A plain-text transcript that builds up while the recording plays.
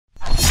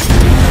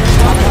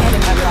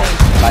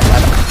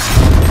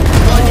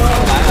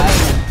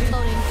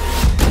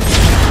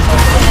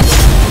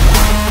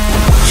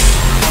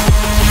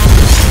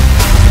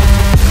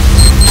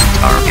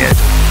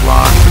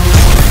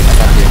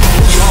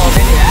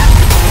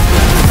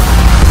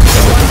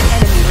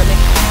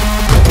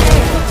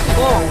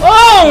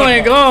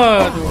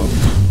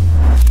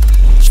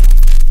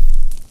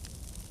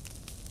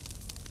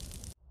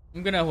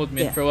gonna hold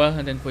mid for a while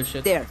and then push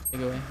it. There.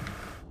 Take away.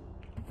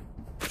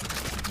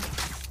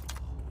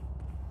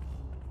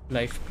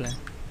 Life plan.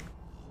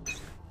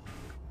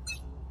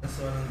 That's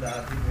one ang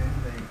dati din,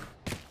 like...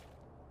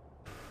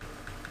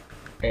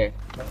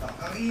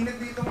 Ang init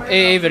dito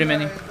ngayon. Very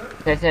many.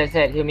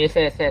 Set. Heal me.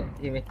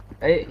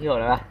 Hey, heal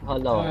lah.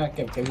 Hold on.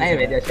 Ay,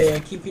 wait,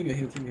 keep you.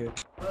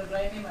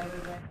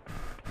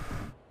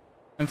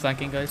 I'm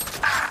flanking, guys.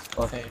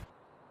 Okay.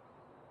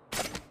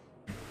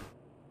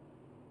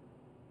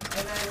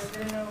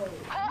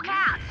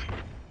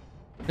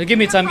 Give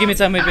me time. Wait.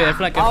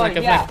 Flank.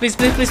 Please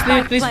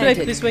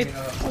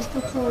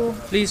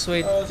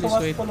wait.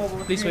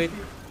 Please wait.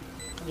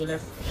 You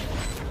left.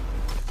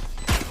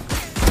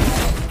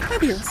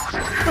 Fabulous.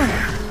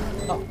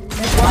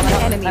 One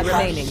enemy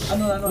remaining.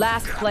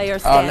 Last player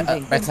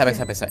standing.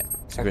 Backside.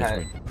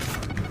 Great.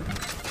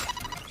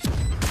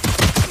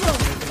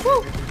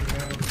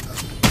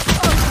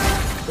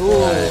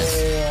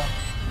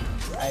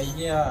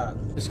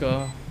 Let's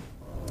go.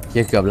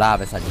 เกือบล่า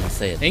ไปสัตว์ยิงเ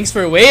ศษ Thanks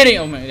for waiting.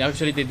 Oh my,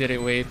 actually they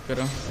didn't wait,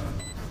 pero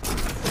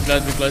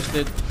glad we clutched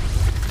it.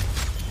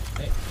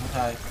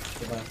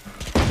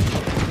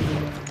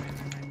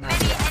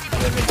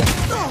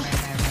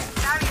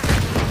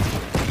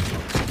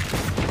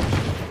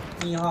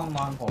 นี่ห้องน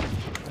อนผม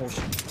โอ้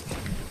ชิ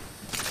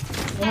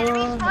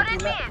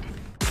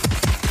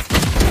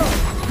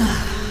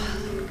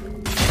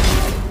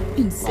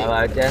มา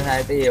เจอไฮ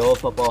ตี้โอ้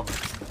โป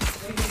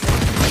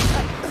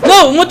No!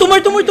 Two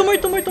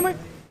more!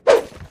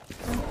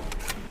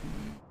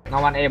 No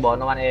one A บอล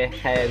No one A แ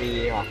ค่B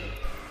เหรอ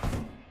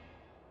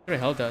Where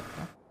the hell that?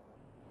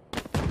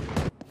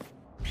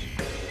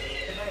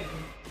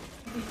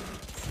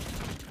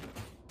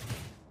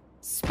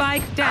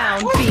 Spike down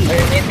B.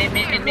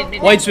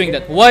 Mid. Wide swing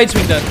that. One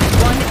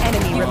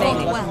enemy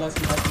remaining.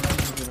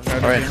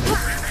 Alright.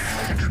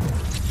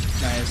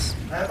 Nice.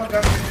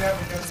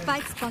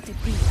 Spike spotted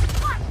B.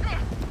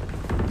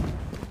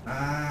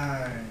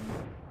 Nice.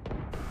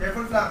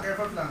 Careful flank,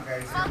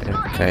 guys.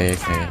 Okay.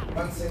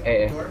 One set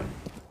Eh. door.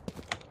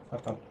 ครั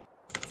บ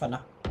ฝันน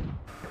ะ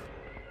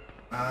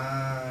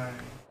Nice.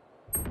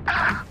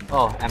 โอ้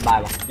แอมบาย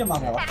วะ จะมอง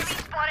ไงวะ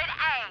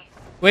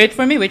Wait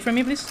for me,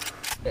 please.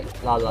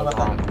 รอ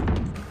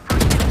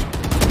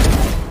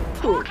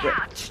Cool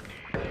bridge.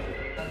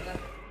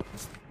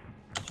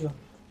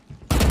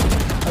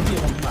 เขาพี่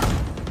ผมมา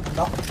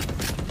ล็อก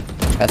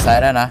แปดซ้าย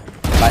ได้นะ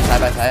บายซ้าย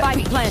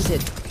Spike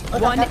planted.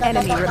 One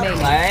enemy เฮ้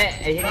remaining. ย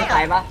ไอ้ที่นี่ตา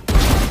ยปะ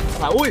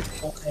อุ้ย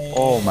โอเค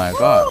Oh my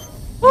god.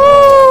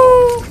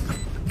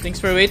 Thanks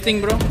for waiting,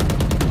 bro.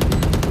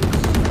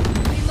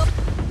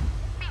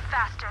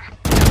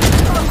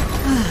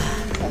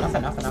ฝั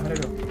นนะไม่ได้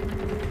ดู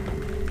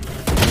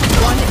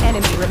One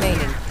enemy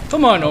remaining.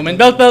 Come on, Omen.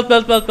 Belt.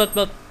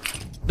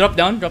 Drop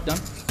down.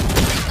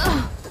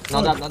 No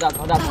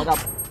dab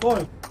โอ้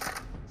ย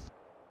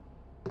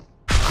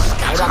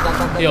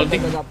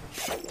Holding.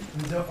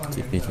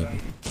 TP.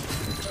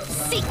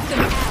 Seek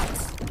them out.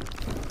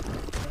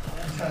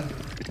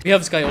 We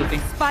have Sky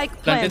ulting. Spike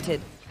Planted.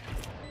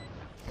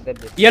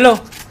 planted. Yellow.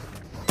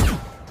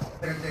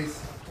 Second place.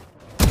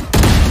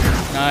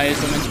 Nice,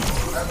 Omen.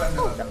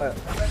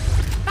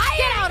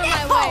 Get out of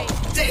my way.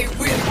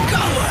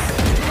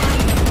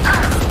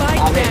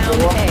 Spike down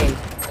A.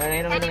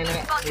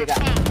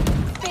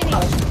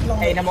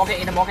 ไอ้นโมก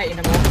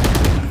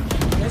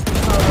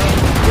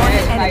One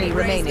enemy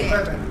remaining.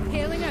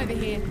 Healing over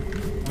here.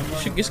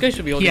 This guy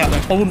should be เฮี holding ย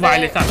flank. เขาวุ่นวาย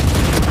เลยสัตว์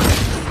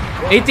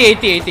 80.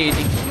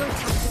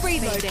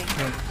 Reloading.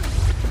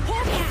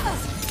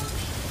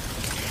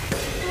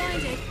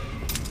 Blinded.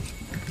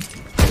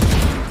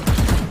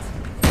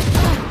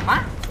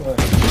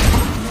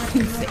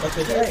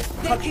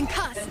 They're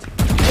concussed.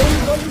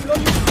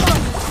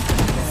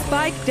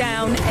 Spike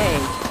down A.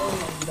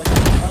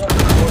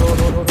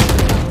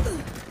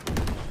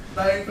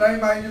 Flying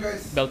behind you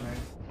guys. Belt.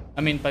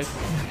 I mean, pipe.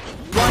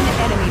 One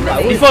enemy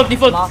remaining.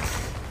 Default.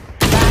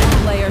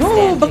 Last player No,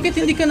 standing. bakit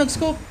hindi ka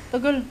nag-scope?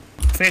 Tagal.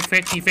 เฟ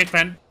กทีเฟกแฟ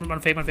นมั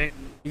นเฟก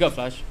You got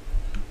flash.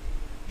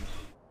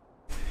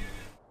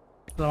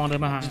 ระวังเดิ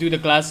นมาหา Just do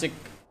the classic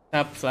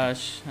tap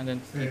flash and then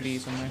TP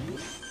somewhere.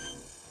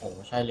 โอ้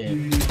ใช่เลย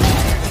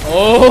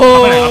Oh!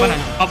 ไปไหน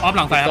ออฟห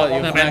ลังซ้ายครับ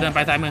เดินไป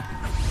ซ้ายมือ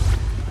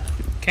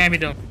แค่มี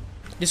เดิม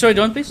Destroy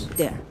drone, please.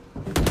 There.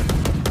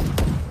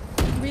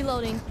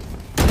 Reloading.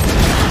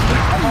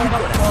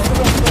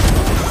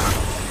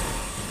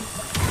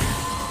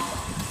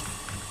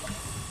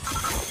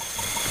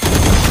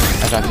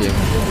 I got you.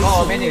 โอ้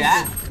ไม่เหนือ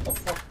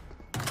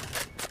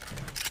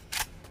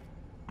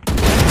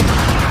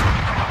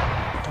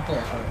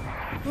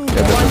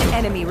One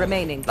enemy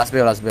remaining. Last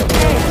bill.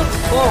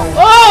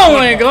 Oh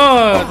my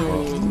god!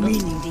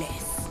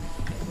 Meaningless.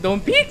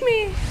 Don't peek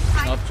me!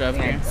 Not trap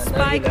here.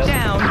 Spike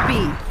down B.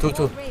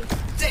 2.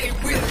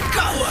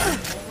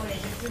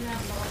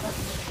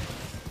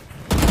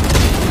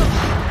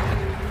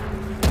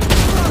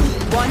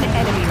 One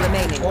enemy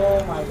remaining. โอ้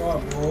my god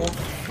bro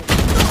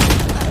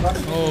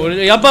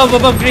Oh,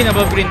 above green.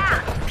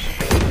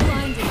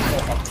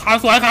 ขาว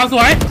สวย Aw,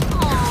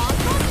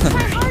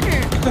 try harder.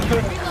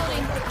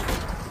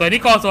 สวย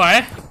ที่กอสวย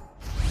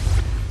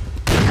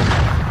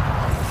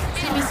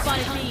Enemy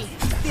spotted B.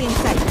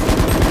 15 seconds.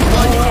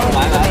 One enemy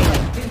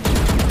remaining.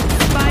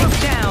 Spike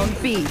down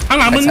B. ข้าง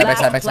หลังมึง Backside,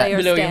 Last backside. player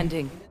Below you.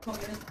 standing.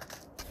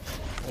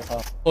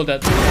 Hold that.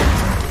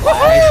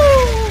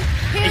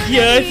 ไอ้เหี้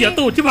ยเสีย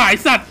ตูดชิบหาย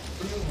สัตว์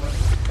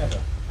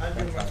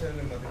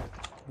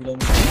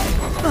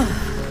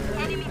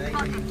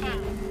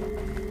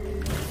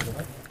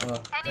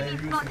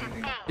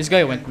This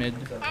guy went mid.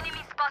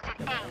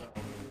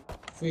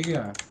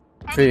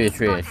 Three.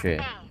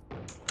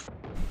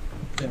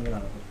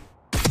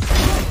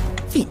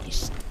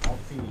 Finished.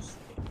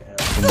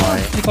 คุณบอย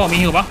นี่กอมี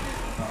หิวปะ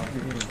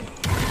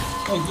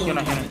เดี๋ยวห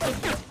น่อย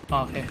อ๋อ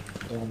โอเค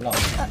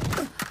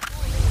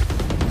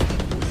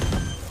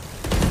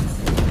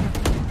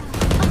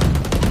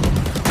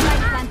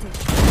Light planted.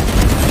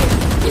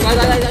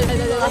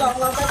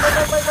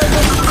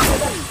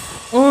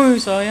 Uy,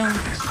 sayang.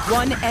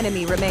 One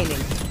enemy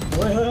remaining.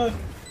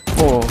 โ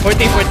อ้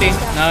 40. No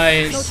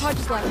Nice.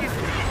 charges left.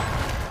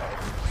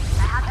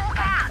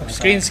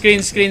 Screen.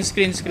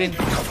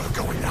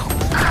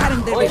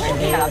 Cutting their vision.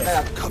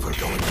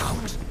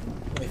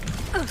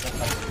 I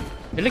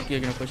feel like you're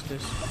gonna push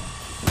this.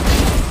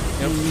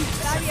 Yep.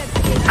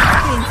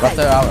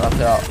 Raptor out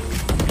Ascot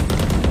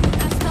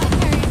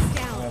carriers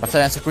down. Raptor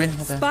and screen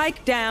Raptor. Spike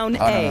down Oh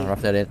no A.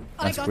 Raptor dead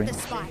I and got screen the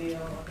spike.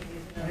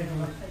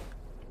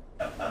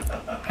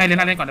 ให้เล่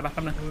นก่อนได้ปะแ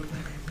ป๊บนึง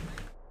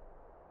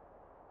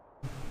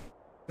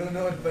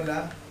Nanonood pala.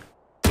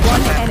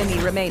 One enemy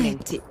remaining.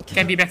 แก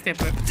นบีแบ็กสเต็ป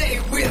เลย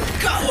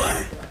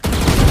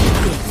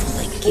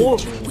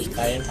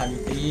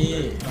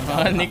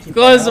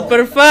Nico,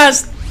 super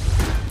fast.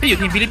 ที่อยู่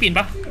ทีมฟิลิปปินส์ป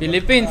ะ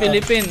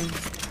Philippine.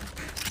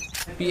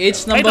 PH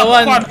เฮ้ย number ดรอ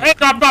ปก่อน one. เฮ้ย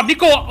ดรอปนิ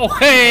โก้โอเ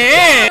ค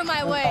On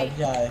my way.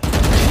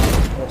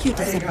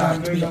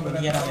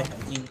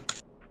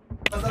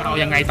 เอา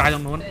ยังไงตายตร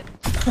งนู้น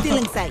Still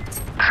in sight.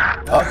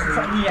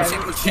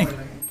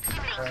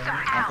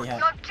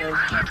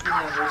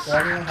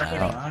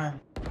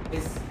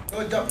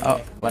 Good job. Oh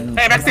one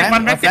Hey, back step,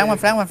 one back step. one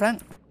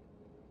flank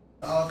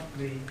Out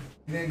 3.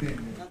 Hindi.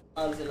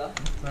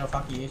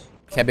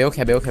 Cabell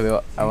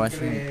I want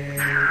you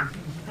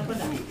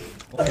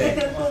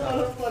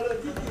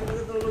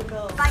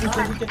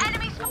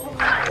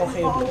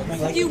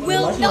You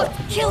will not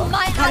kill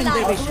my Cutting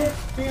their ally. vision.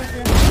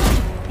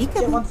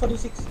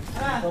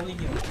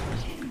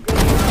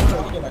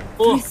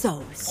 Three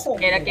souls.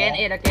 เอ็ดเกน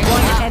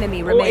One enemy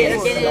เอ็ด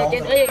remaining. เก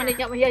นเอ้ยมันจะ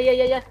เฮียยู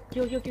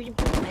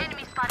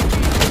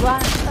ว่า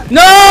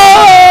No!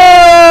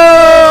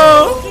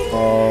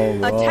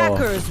 Oh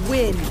Attackers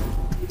win.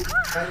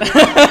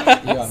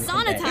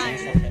 Sauna time.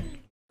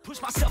 Push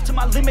myself to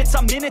my limits,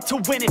 I'm in it to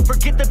win it.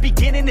 Forget the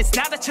beginning, it's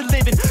now that you're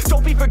living.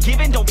 Don't be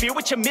forgiven, don't fear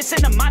what you're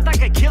missing. A mind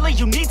like a killer,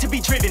 you need to be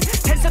driven.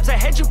 10 steps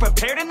ahead, you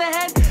prepared in the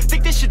head?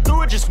 Think this shit through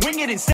or just wing it instead?